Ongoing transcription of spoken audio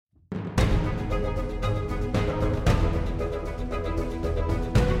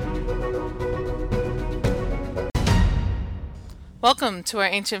Welcome to our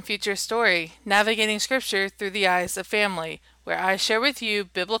Ancient Future story, Navigating Scripture Through the Eyes of Family, where I share with you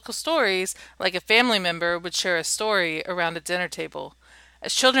biblical stories like a family member would share a story around a dinner table.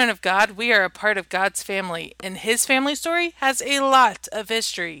 As children of God, we are a part of God's family, and His family story has a lot of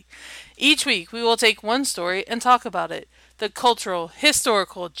history. Each week, we will take one story and talk about it, the cultural,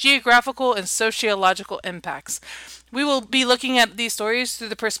 historical, geographical, and sociological impacts. We will be looking at these stories through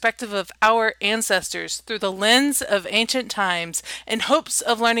the perspective of our ancestors, through the lens of ancient times, in hopes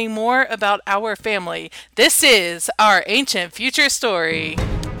of learning more about our family. This is our Ancient Future Story.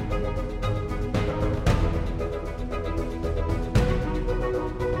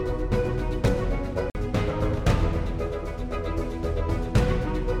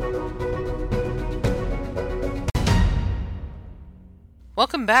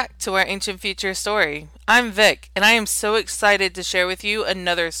 Welcome back to our Ancient Future story. I'm Vic, and I am so excited to share with you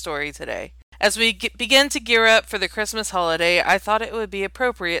another story today. As we begin to gear up for the Christmas holiday, I thought it would be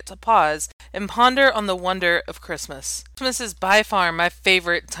appropriate to pause and ponder on the wonder of Christmas. Christmas is by far my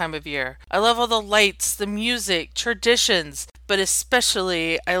favorite time of year. I love all the lights, the music, traditions, but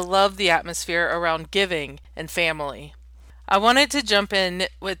especially I love the atmosphere around giving and family. I wanted to jump in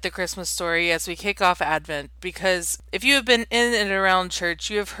with the Christmas story as we kick off Advent because if you have been in and around church,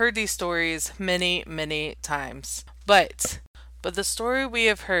 you have heard these stories many, many times. But the story we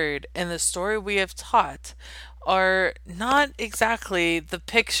have heard and the story we have taught are not exactly the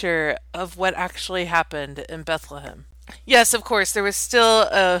picture of what actually happened in Bethlehem. Yes, of course, there was still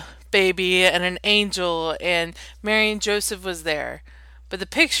a baby and an angel, and Mary and Joseph was there. But the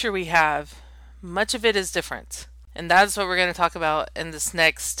picture we have, much of it is different. And that's what we're going to talk about in this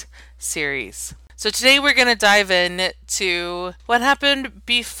next series. So today we're going to dive in to what happened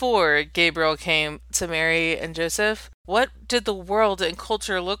before Gabriel came to Mary and Joseph. What did the world and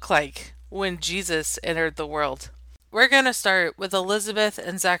culture look like when Jesus entered the world? We're going to start with Elizabeth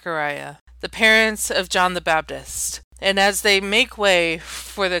and Zechariah, the parents of John the Baptist. And as they make way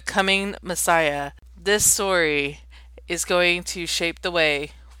for the coming Messiah, this story is going to shape the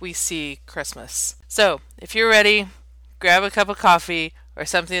way we see Christmas. So, if you're ready, grab a cup of coffee or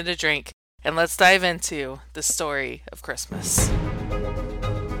something to drink, and let's dive into the story of Christmas.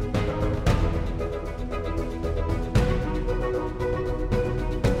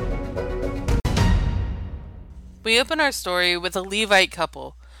 We open our story with a Levite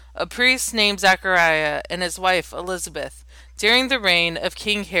couple, a priest named Zechariah and his wife Elizabeth, during the reign of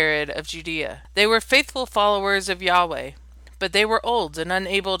King Herod of Judea. They were faithful followers of Yahweh, but they were old and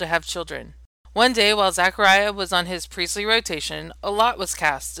unable to have children. One day, while Zechariah was on his priestly rotation, a lot was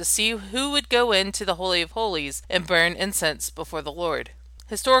cast to see who would go into the Holy of Holies and burn incense before the Lord.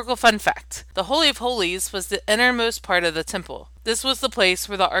 Historical fun fact: the Holy of Holies was the innermost part of the temple. This was the place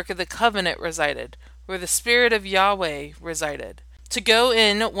where the Ark of the Covenant resided, where the Spirit of Yahweh resided. To go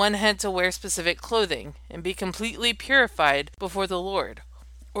in, one had to wear specific clothing and be completely purified before the Lord,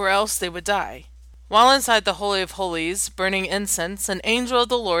 or else they would die. While inside the Holy of Holies, burning incense, an angel of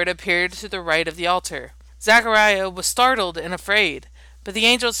the Lord appeared to the right of the altar. Zechariah was startled and afraid, but the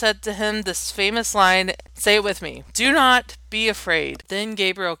angel said to him this famous line, say it with me, "Do not be afraid." Then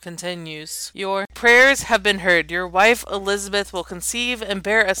Gabriel continues, "Your prayers have been heard. Your wife Elizabeth will conceive and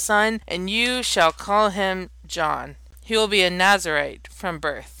bear a son, and you shall call him John. He will be a Nazarite from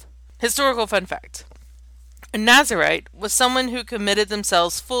birth." Historical fun fact: a Nazarite was someone who committed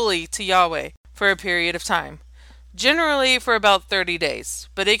themselves fully to Yahweh for a period of time, generally for about 30 days,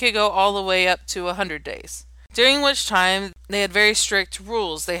 but it could go all the way up to 100 days, during which time they had very strict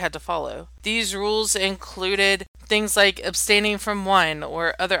rules they had to follow. These rules included things like abstaining from wine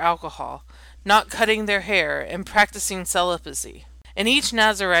or other alcohol, not cutting their hair, and practicing celibacy. And each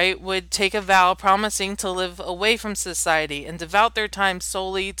Nazarite would take a vow promising to live away from society and devote their time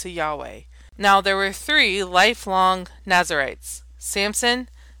solely to Yahweh. Now there were 3 lifelong Nazarites: Samson,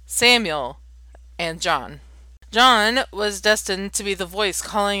 Samuel, and John. John was destined to be the voice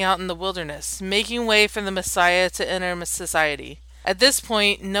calling out in the wilderness, making way for the Messiah to enter society. At this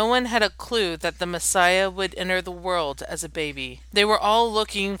point, no one had a clue that the Messiah would enter the world as a baby. They were all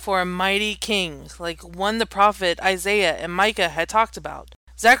looking for a mighty king, like one the prophet Isaiah and Micah had talked about.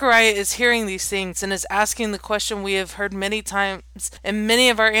 Zechariah is hearing these things and is asking the question we have heard many times and many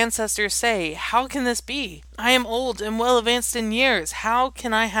of our ancestors say, "How can this be? I am old and well advanced in years. How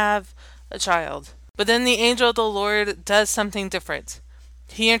can I have a child?" But then the angel of the Lord does something different.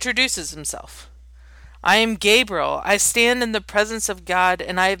 He introduces himself. "I am Gabriel. I stand in the presence of God,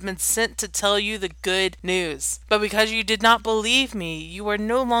 and I have been sent to tell you the good news. But because you did not believe me, you are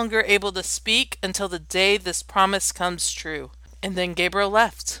no longer able to speak until the day this promise comes true." And then Gabriel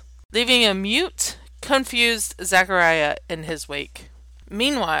left, leaving a mute, confused Zechariah in his wake.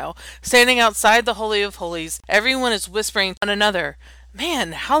 Meanwhile, standing outside the Holy of Holies, everyone is whispering to one another,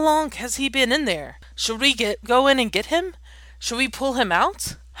 "Man, how long has he been in there? Should we go in and get him? Should we pull him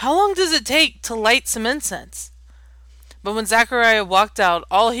out? How long does it take to light some incense?" But when Zechariah walked out,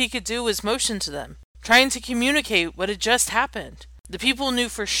 all he could do was motion to them, trying to communicate what had just happened. The people knew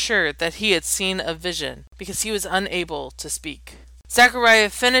for sure that he had seen a vision, because he was unable to speak. Zechariah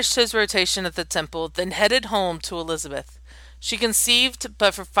finished his rotation at the temple, then headed home to Elizabeth. She conceived,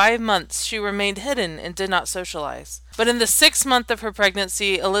 but for 5 months she remained hidden and did not socialize. But in the 6th month of her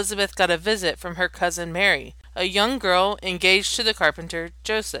pregnancy, Elizabeth got a visit from her cousin Mary, a young girl engaged to the carpenter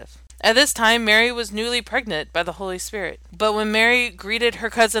Joseph. At this time, Mary was newly pregnant by the Holy Spirit. But when Mary greeted her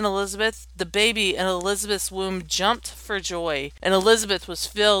cousin Elizabeth, the baby in Elizabeth's womb jumped for joy, and Elizabeth was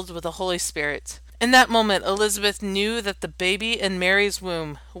filled with the Holy Spirit. In that moment, Elizabeth knew that the baby in Mary's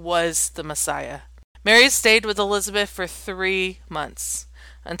womb was the Messiah. Mary stayed with Elizabeth for 3 months,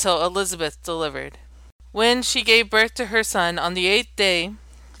 until Elizabeth delivered. When she gave birth to her son on the 8th day,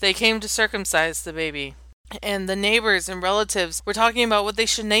 they came to circumcise the baby, and the neighbors and relatives were talking about what they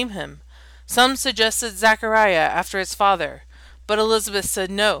should name him. Some suggested Zechariah after his father, but Elizabeth said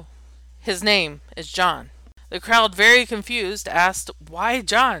no. His name is John. The crowd, very confused, asked, "Why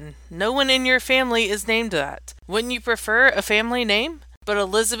John? No one in your family is named that. Wouldn't you prefer a family name?" But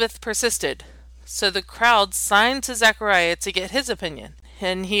Elizabeth persisted. So the crowd signed to Zechariah to get his opinion,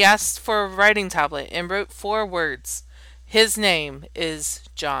 and he asked for a writing tablet and wrote 4 words. His name is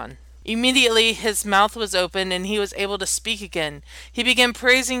John. Immediately his mouth was open and he was able to speak again. He began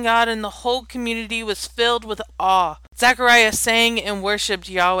praising God and the whole community was filled with awe. Zechariah sang and worshipped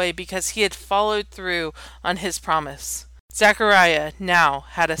Yahweh because he had followed through on his promise. Zechariah now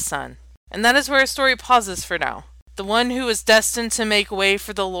had a son. And that is where our story pauses for now. The one who is destined to make way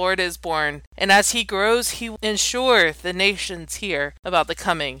for the Lord is born, and as he grows, he will ensure the nations hear about the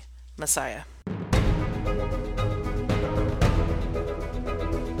coming Messiah.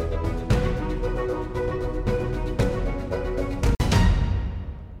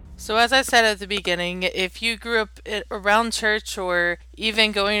 So as I said at the beginning, if you grew up around church or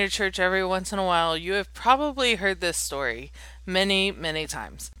even going to church every once in a while, you have probably heard this story many, many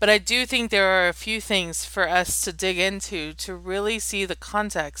times. But I do think there are a few things for us to dig into to really see the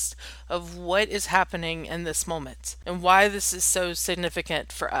context of what is happening in this moment and why this is so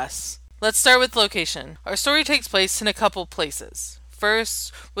significant for us. Let's start with location. Our story takes place in a couple places.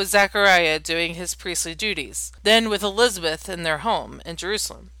 First was Zechariah doing his priestly duties, then with Elizabeth in their home in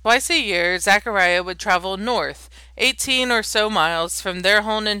Jerusalem. Twice a year, Zechariah would travel north, 18 or so miles from their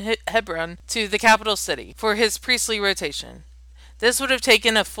home in Hebron to the capital city for his priestly rotation. This would have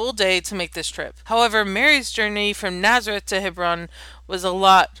taken a full day to make this trip. However, Mary's journey from Nazareth to Hebron was a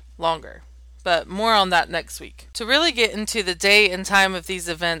lot longer. But more on that next week. To really get into the day and time of these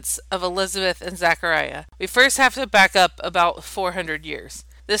events of Elizabeth and Zechariah, we first have to back up about 400 years.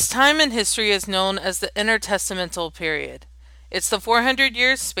 This time in history is known as the intertestamental period. It's the 400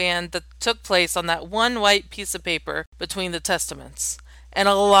 year span that took place on that one white piece of paper between the testaments. And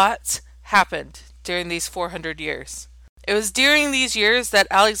a lot happened during these 400 years. It was during these years that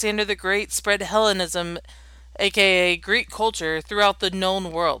Alexander the Great spread Hellenism, aka Greek culture, throughout the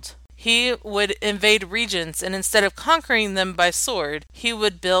known world. He would invade regions, and instead of conquering them by sword, he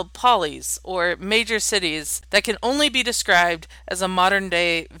would build polis, or major cities, that can only be described as a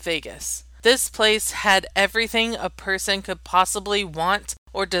modern-day Vegas. This place had everything a person could possibly want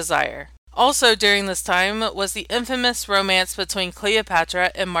or desire. Also during this time was the infamous romance between Cleopatra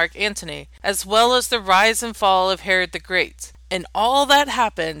and Mark Antony, as well as the rise and fall of Herod the Great. And all that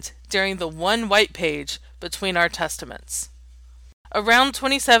happened during the one white page between our testaments. Around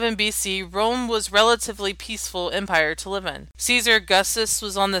 27 BC, Rome was a relatively peaceful empire to live in. Caesar Augustus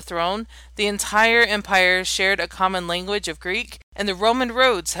was on the throne, the entire empire shared a common language of Greek, and the Roman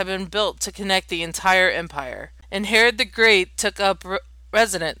roads had been built to connect the entire empire. And Herod the Great took up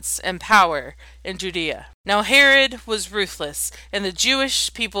residence and power in Judea. Now Herod was ruthless, and the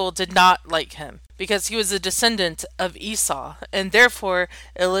Jewish people did not like him, because he was a descendant of Esau, and therefore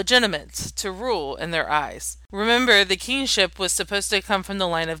illegitimate to rule in their eyes. Remember, the kingship was supposed to come from the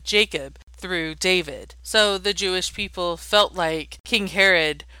line of Jacob through David, so the Jewish people felt like King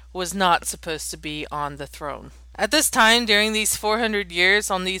Herod was not supposed to be on the throne. At this time, during these 400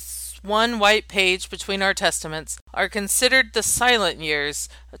 years, on these one white page between our testaments, are considered the silent years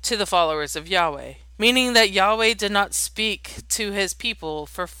to the followers of Yahweh, meaning that Yahweh did not speak to his people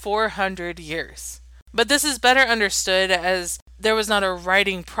for 400 years. But this is better understood as there was not a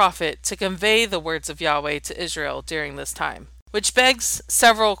writing prophet to convey the words of Yahweh to Israel during this time. which begs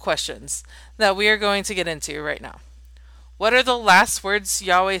several questions that we are going to get into right now. What are the last words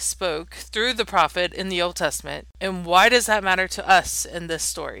Yahweh spoke through the prophet in the Old Testament, and why does that matter to us in this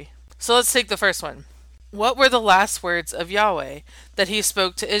story? So let's take the first one. What were the last words of Yahweh that he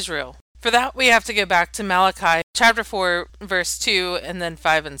spoke to Israel? For that, we have to go back to Malachi chapter 4, verse 2, and then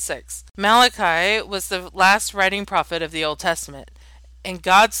 5 and 6. Malachi was the last writing prophet of the Old Testament, and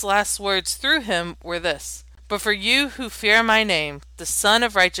God's last words through him were this: "But for you who fear my name, the Son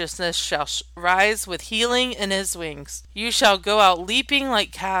of Righteousness shall rise with healing in his wings. You shall go out leaping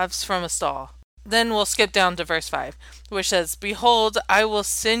like calves from a stall." Then we'll skip down to verse 5, which says, "Behold, I will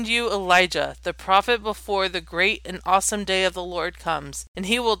send you Elijah, the prophet, before the great and awesome day of the Lord comes, and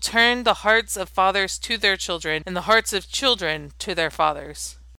he will turn the hearts of fathers to their children, and the hearts of children to their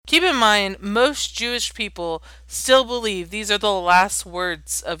fathers." Keep in mind, most Jewish people still believe these are the last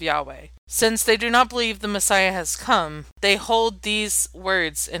words of Yahweh. Since they do not believe the Messiah has come, they hold these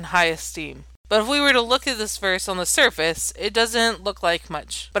words in high esteem. But if we were to look at this verse on the surface, it doesn't look like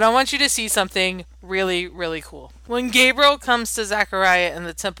much. But I want you to see something really, really cool. When Gabriel comes to Zechariah in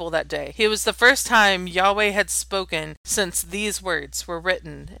the temple that day, it was the first time Yahweh had spoken since these words were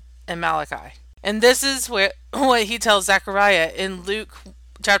written in Malachi. And this is what he tells Zechariah in Luke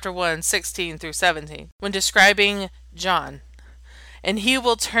chapter 1, 16 through 17, when describing John. "And he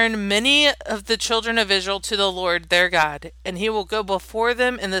will turn many of the children of Israel to the Lord their God, and he will go before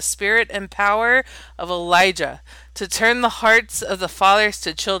them in the spirit and power of Elijah, to turn the hearts of the fathers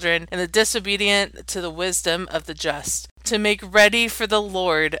to children, and the disobedient to the wisdom of the just, to make ready for the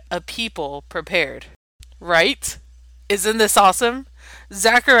Lord a people prepared." Right? Isn't this awesome?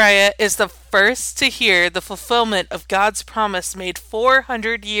 Zechariah is the first to hear the fulfillment of God's promise made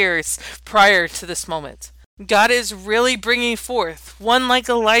 400 years prior to this moment. God is really bringing forth one like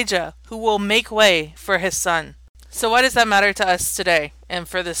Elijah who will make way for his son. So why does that matter to us today and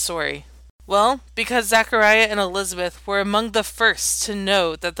for this story? Well, because Zechariah and Elizabeth were among the first to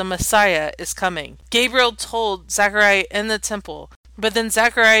know that the Messiah is coming. Gabriel told Zechariah in the temple, but then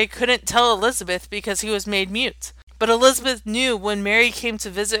Zechariah couldn't tell Elizabeth because he was made mute. But Elizabeth knew when Mary came to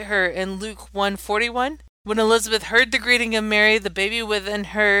visit her in Luke 1:41. When Elizabeth heard the greeting of Mary, the baby within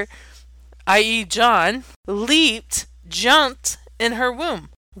her, i.e. John, leaped, jumped in her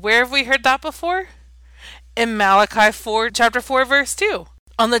womb. Where have we heard that before? In Malachi 4, chapter 4, verse 2.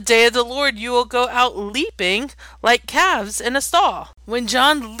 "On the day of the Lord you will go out leaping like calves in a stall." When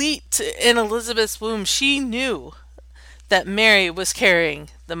John leaped in Elizabeth's womb, she knew that Mary was carrying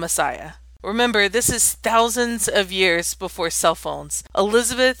the Messiah. Remember, this is thousands of years before cell phones.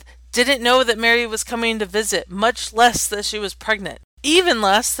 Elizabeth didn't know that Mary was coming to visit, much less that she was pregnant, even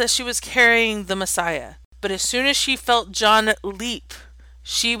less that she was carrying the Messiah. But as soon as she felt John leap,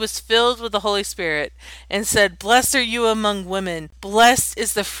 she was filled with the Holy Spirit and said, "Blessed are you among women, blessed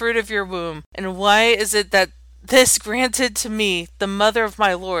is the fruit of your womb, and why is it that this granted to me, the mother of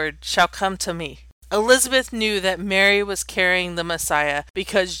my Lord, shall come to me?" Elizabeth knew that Mary was carrying the Messiah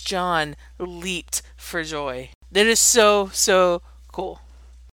because John leaped for joy. That is so cool.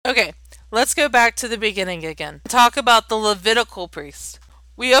 Okay, let's go back to the beginning again. Talk about the Levitical priest.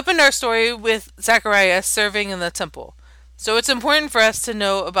 We opened our story with Zechariah serving in the temple. So it's important for us to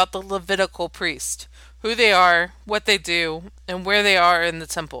know about the Levitical priest, who they are, what they do, and where they are in the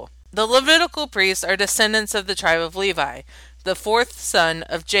temple. The Levitical priests are descendants of the tribe of Levi, the fourth son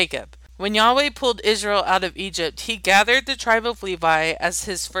of Jacob. When Yahweh pulled Israel out of Egypt, he gathered the tribe of Levi as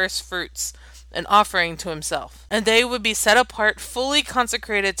his first fruits, an offering to himself. And they would be set apart, fully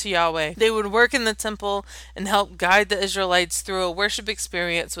consecrated to Yahweh. They would work in the temple and help guide the Israelites through a worship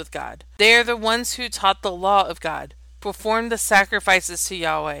experience with God. They are the ones who taught the law of God, performed the sacrifices to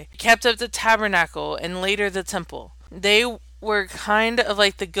Yahweh, kept up the tabernacle, and later the temple. They were kind of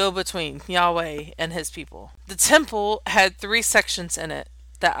like the go-between Yahweh and his people. The temple had 3 sections in it: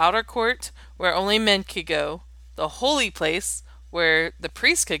 the outer court, where only men could go, the holy place, where the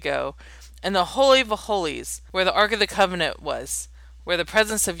priests could go, and the Holy of Holies, where the Ark of the Covenant was, where the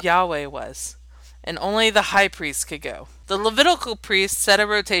presence of Yahweh was, and only the high priest could go. The Levitical priests set a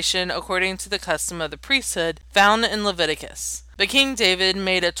rotation according to the custom of the priesthood found in Leviticus. But King David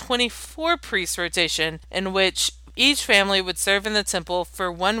made a 24-priest rotation in which each family would serve in the temple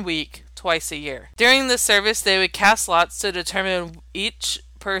for 1 week, twice a year. During this service, they would cast lots to determine what each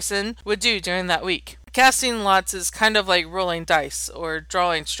person would do during that week. Casting lots is kind of like rolling dice or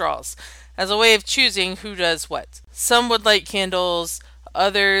drawing straws, as a way of choosing who does what. Some would light candles,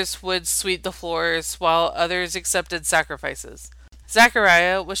 others would sweep the floors, while others accepted sacrifices.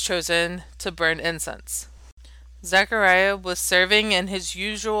 Zechariah was chosen to burn incense. Zechariah was serving in his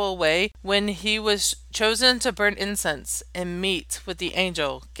usual way when he was chosen to burn incense and meet with the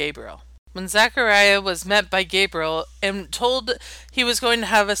angel Gabriel. When Zechariah was met by Gabriel and told he was going to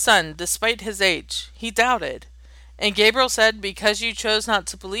have a son despite his age, he doubted. And Gabriel said, "Because you chose not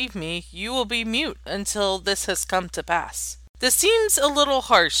to believe me, you will be mute until this has come to pass." This seems a little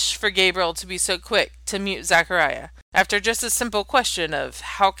harsh for Gabriel to be so quick to mute Zechariah, after just a simple question of,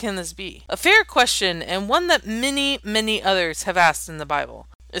 "How can this be?" A fair question, and one that many others have asked in the Bible,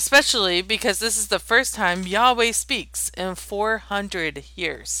 especially because this is the first time Yahweh speaks in 400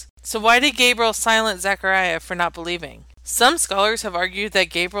 years. So why did Gabriel silence Zechariah for not believing? Some scholars have argued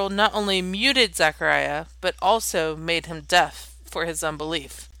that Gabriel not only muted Zechariah, but also made him deaf for his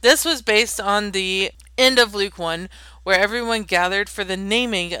unbelief. This was based on the end of Luke 1, where everyone gathered for the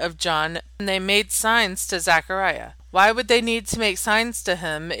naming of John, and they made signs to Zechariah. Why would they need to make signs to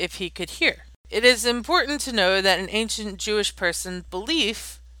him if he could hear? It is important to know that an ancient Jewish person's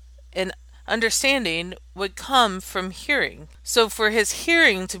belief and understanding would come from hearing. So for his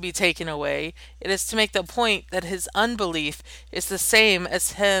hearing to be taken away, it is to make the point that his unbelief is the same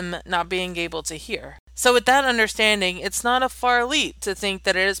as him not being able to hear. So with that understanding, it's not a far leap to think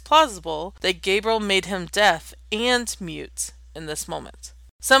that it is plausible that Gabriel made him deaf and mute in this moment.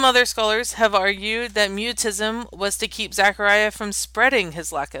 Some other scholars have argued that mutism was to keep Zechariah from spreading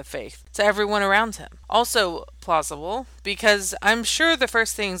his lack of faith to everyone around him. Also plausible, because I'm sure the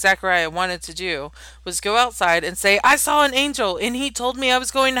first thing Zechariah wanted to do was go outside and say, "I saw an angel and he told me I was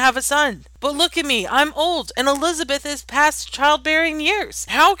going to have a son. But look at me, I'm old and Elizabeth is past childbearing years.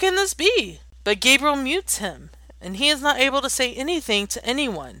 How can this be?" But Gabriel mutes him, and he is not able to say anything to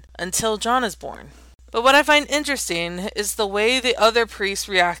anyone until John is born. But what I find interesting is the way the other priests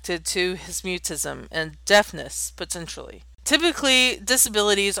reacted to his mutism and deafness, potentially. Typically,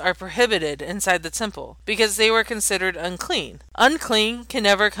 disabilities are prohibited inside the temple because they were considered unclean. Unclean can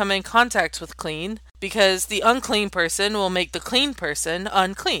never come in contact with clean because the unclean person will make the clean person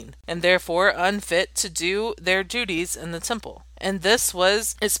unclean and therefore unfit to do their duties in the temple. And this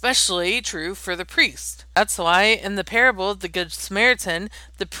was especially true for the priest. That's why in the parable of the Good Samaritan,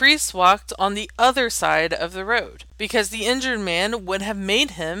 the priest walked on the other side of the road, because the injured man would have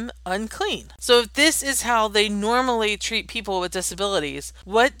made him unclean. So if this is how they normally treat people with disabilities,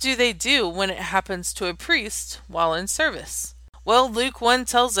 what do they do when it happens to a priest while in service? Well, Luke 1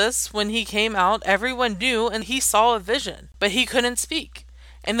 tells us when he came out, everyone knew and he saw a vision, but he couldn't speak.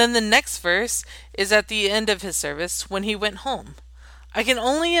 And then the next verse is at the end of his service when he went home. I can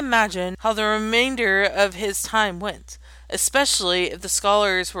only imagine how the remainder of his time went, especially if the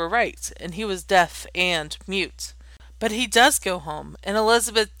scholars were right and he was deaf and mute. But he does go home, and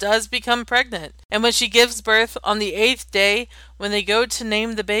Elizabeth does become pregnant. And when she gives birth on the 8th day, when they go to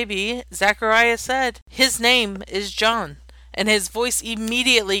name the baby, Zechariah said, "His name is John." And his voice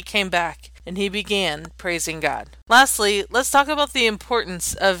immediately came back, and he began praising God. Lastly, let's talk about the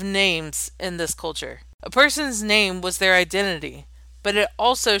importance of names in this culture. A person's name was their identity, but it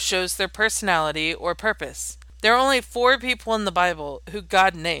also shows their personality or purpose. There are only 4 people in the Bible who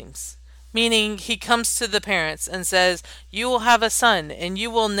God names, meaning he comes to the parents and says, "You will have a son, and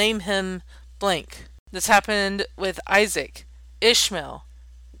you will name him blank." This happened with Isaac, Ishmael,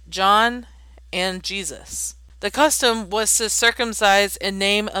 John, and Jesus. The custom was to circumcise and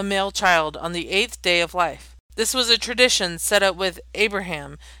name a male child on the 8th day of life. This was a tradition set up with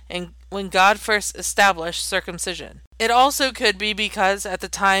Abraham and when God first established circumcision. It also could be because at the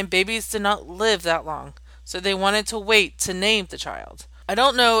time babies did not live that long, so they wanted to wait to name the child. I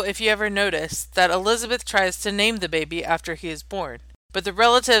don't know if you ever noticed that Elizabeth tries to name the baby after he is born, but the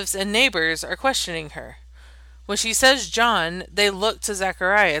relatives and neighbors are questioning her. When she says John, they look to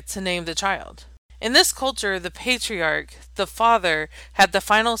Zechariah to name the child. In this culture, the patriarch, the father, had the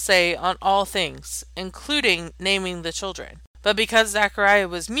final say on all things, including naming the children. But because Zechariah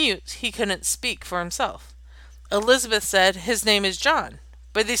was mute, he couldn't speak for himself. Elizabeth said, "His name is John,"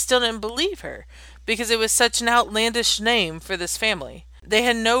 but they still didn't believe her, because it was such an outlandish name for this family. They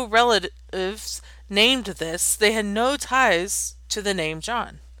had no relatives named this, they had no ties to the name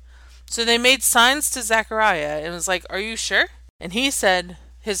John. So they made signs to Zechariah and was like, "Are you sure?" And he said,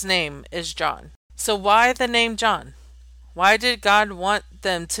 "His name is John." So why the name John? Why did God want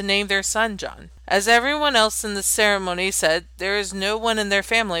them to name their son John? As everyone else in the ceremony said, there is no one in their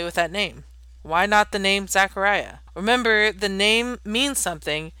family with that name. Why not the name Zechariah? Remember, the name means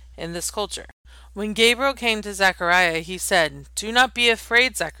something in this culture. When Gabriel came to Zechariah, he said, "Do not be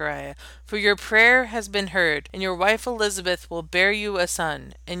afraid, Zechariah, for your prayer has been heard, and your wife Elizabeth will bear you a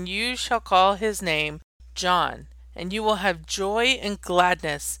son, and you shall call his name John. And you will have joy and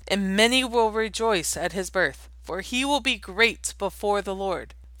gladness, and many will rejoice at his birth. for he will be great before the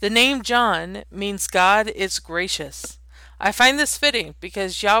Lord. The name John means God is gracious. I find this fitting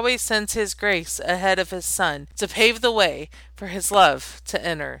because Yahweh sends his grace ahead of his Son to pave the way for his love to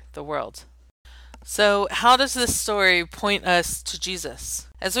enter the world. So, how does this story point us to Jesus?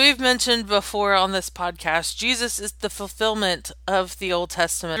 As we've mentioned before on this podcast, Jesus is the fulfillment of the Old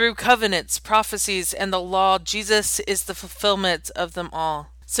Testament. Through covenants, prophecies, and the law, Jesus is the fulfillment of them all.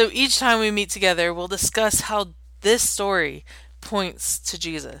 So each time we meet together, we'll discuss how this story points to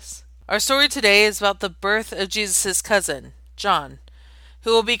Jesus. Our story today is about the birth of Jesus' cousin, John,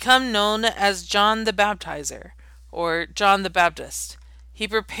 who will become known as John the Baptizer, or John the Baptist. He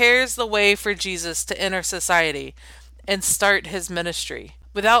prepares the way for Jesus to enter society and start his ministry.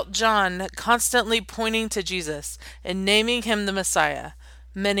 Without John constantly pointing to Jesus and naming him the Messiah,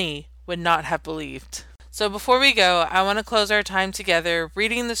 many would not have believed. So before we go, I want to close our time together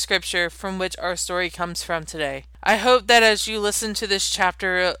reading the scripture from which our story comes from today. I hope that as you listen to this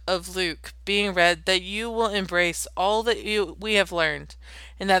chapter of Luke being read, that you will embrace all that we have learned,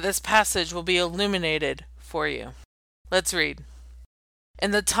 and that this passage will be illuminated for you. Let's read. In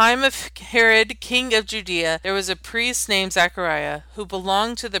the time of Herod, king of Judea, there was a priest named Zechariah, who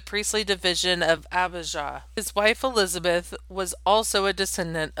belonged to the priestly division of Abijah. His wife Elizabeth was also a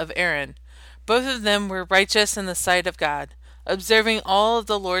descendant of Aaron. Both of them were righteous in the sight of God, observing all of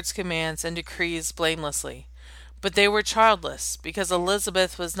the Lord's commands and decrees blamelessly. But they were childless, because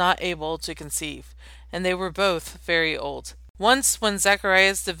Elizabeth was not able to conceive, and they were both very old. Once, when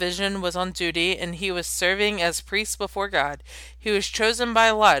Zechariah's division was on duty and he was serving as priest before God, he was chosen by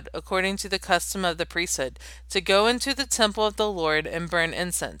lot, according to the custom of the priesthood, to go into the temple of the Lord and burn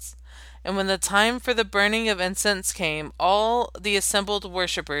incense. And when the time for the burning of incense came, all the assembled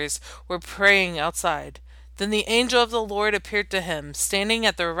worshippers were praying outside. Then the angel of the Lord appeared to him, standing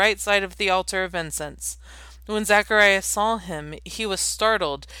at the right side of the altar of incense. When Zechariah saw him, he was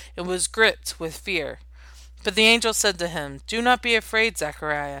startled and was gripped with fear. But the angel said to him, "Do not be afraid,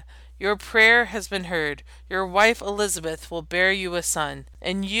 Zechariah. Your prayer has been heard. Your wife Elizabeth will bear you a son,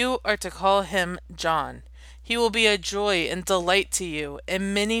 and you are to call him John. He will be a joy and delight to you,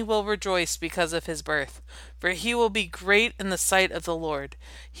 and many will rejoice because of his birth. For he will be great in the sight of the Lord.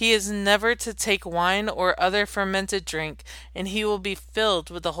 He is never to take wine or other fermented drink, and he will be filled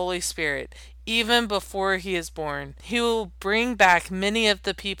with the Holy Spirit, even before he is born. He will bring back many of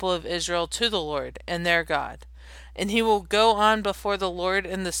the people of Israel to the Lord and their God. And he will go on before the Lord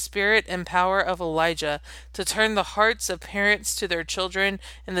in the spirit and power of Elijah, to turn the hearts of parents to their children,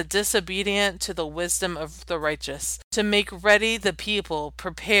 and the disobedient to the wisdom of the righteous, to make ready the people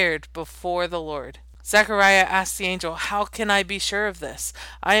prepared before the Lord." Zechariah asked the angel, "How can I be sure of this?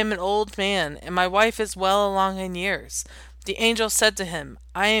 I am an old man, and my wife is well along in years." The angel said to him,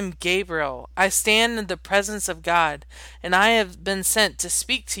 "I am Gabriel. I stand in the presence of God, and I have been sent to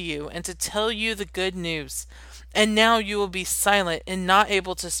speak to you and to tell you the good news. And now you will be silent and not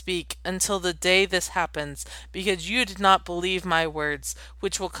able to speak until the day this happens, because you did not believe my words,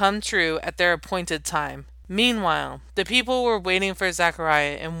 which will come true at their appointed time." Meanwhile, the people were waiting for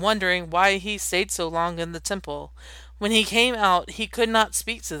Zechariah and wondering why he stayed so long in the temple. When he came out, he could not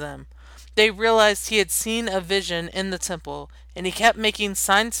speak to them. They realized he had seen a vision in the temple, and he kept making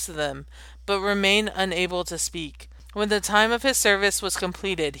signs to them, but remained unable to speak. When the time of his service was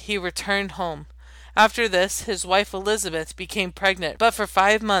completed, he returned home. After this, his wife Elizabeth became pregnant, but for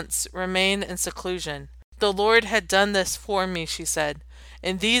 5 months remained in seclusion. "The Lord had done this for me," she said.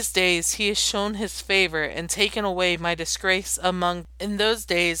 "In these days he has shown his favor and taken away my disgrace among." In those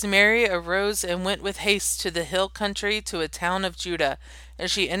days Mary arose and went with haste to the hill country, to a town of Judah, and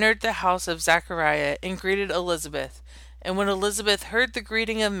she entered the house of Zechariah and greeted Elizabeth. And when Elizabeth heard the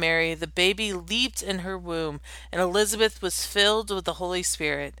greeting of Mary, the baby leaped in her womb, and Elizabeth was filled with the Holy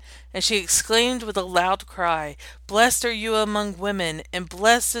Spirit. And she exclaimed with a loud cry, "Blessed are you among women, and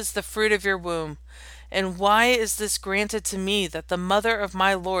blessed is the fruit of your womb. And why is this granted to me, that the mother of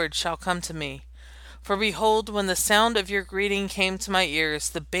my Lord shall come to me? For behold, when the sound of your greeting came to my ears,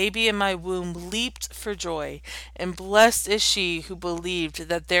 the baby in my womb leaped for joy, and blessed is she who believed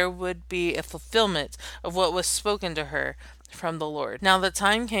that there would be a fulfillment of what was spoken to her from the Lord." Now the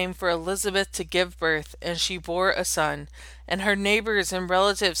time came for Elizabeth to give birth, and she bore a son. And her neighbors and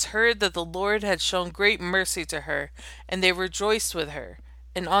relatives heard that the Lord had shown great mercy to her, and they rejoiced with her.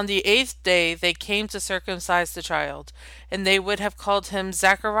 And on the 8th day they came to circumcise the child, and they would have called him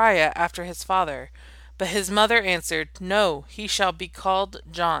Zechariah after his father. But his mother answered, "No, he shall be called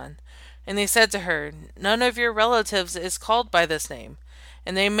John." And they said to her, "None of your relatives is called by this name."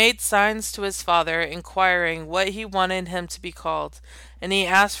 And they made signs to his father, inquiring what he wanted him to be called. And he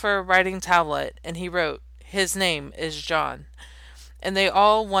asked for a writing tablet, and he wrote, His name is John." And they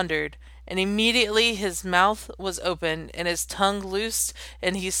all wondered. And immediately his mouth was opened, and his tongue loosed,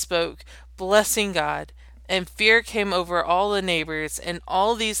 and he spoke, blessing God. And fear came over all the neighbors, and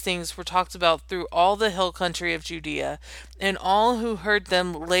all these things were talked about through all the hill country of Judea. And all who heard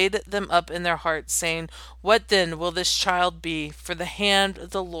them laid them up in their hearts, saying, "What then will this child be? For the hand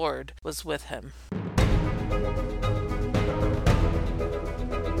of the Lord was with him."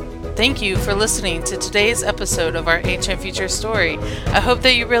 Thank you for listening to today's episode of our Ancient Future Story. I hope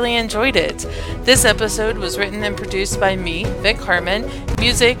that you really enjoyed it. This episode was written and produced by me, Vic Harmon.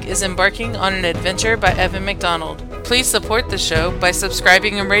 Music is Embarking on an Adventure by Evan McDonald. Please support the show by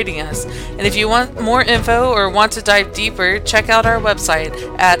subscribing and rating us. And if you want more info or want to dive deeper, check out our website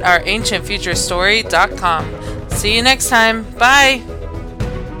at ourancientfuturestory.com. See you next time. Bye!